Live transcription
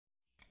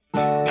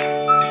Hello,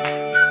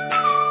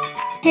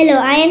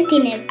 I am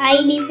Thinev. I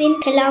live in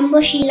Colombo,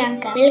 Sri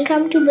Lanka.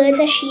 Welcome to Birds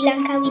of Sri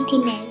Lanka with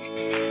Thinev.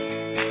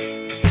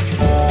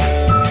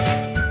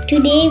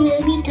 Today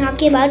we'll be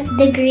talking about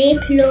the grey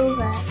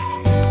plover.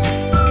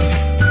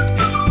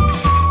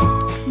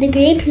 The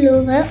grey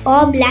plover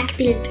or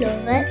black-billed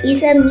plover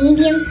is a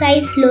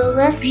medium-sized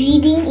plover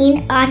breeding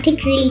in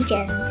Arctic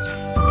regions.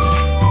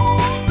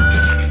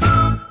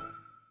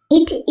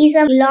 It is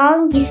a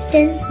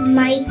long-distance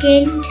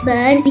migrant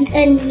bird with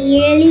a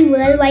nearly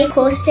worldwide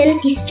coastal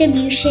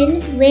distribution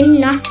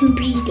when not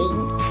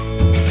breeding.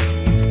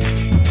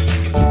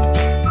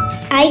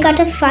 I got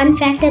a fun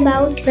fact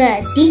about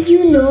birds. Did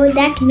you know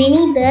that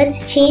many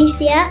birds change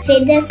their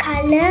feather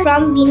color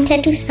from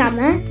winter to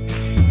summer?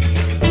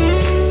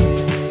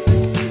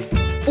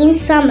 In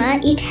summer,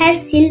 it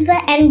has silver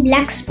and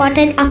black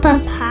spotted upper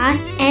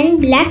parts and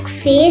black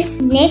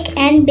face, neck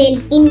and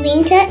belly. In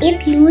winter,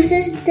 it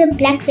loses the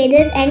black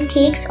feathers and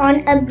takes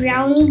on a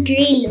browny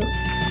grey look.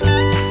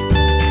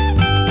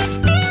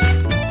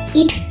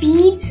 It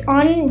feeds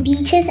on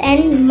beaches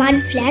and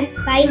mud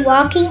flats by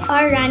walking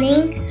or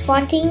running,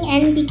 spotting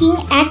and picking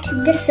at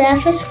the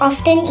surface,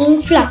 often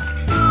in flock.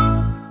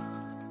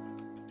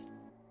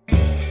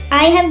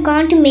 I have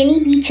gone to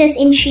many beaches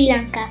in Sri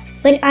Lanka,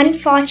 but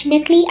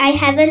unfortunately I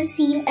haven't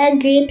seen a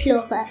grey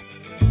plover.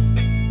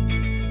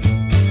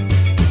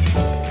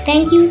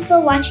 Thank you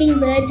for watching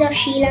Birds of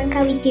Sri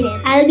Lanka with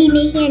Thinev. I'll be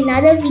making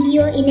another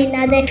video in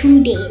another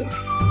 2 days.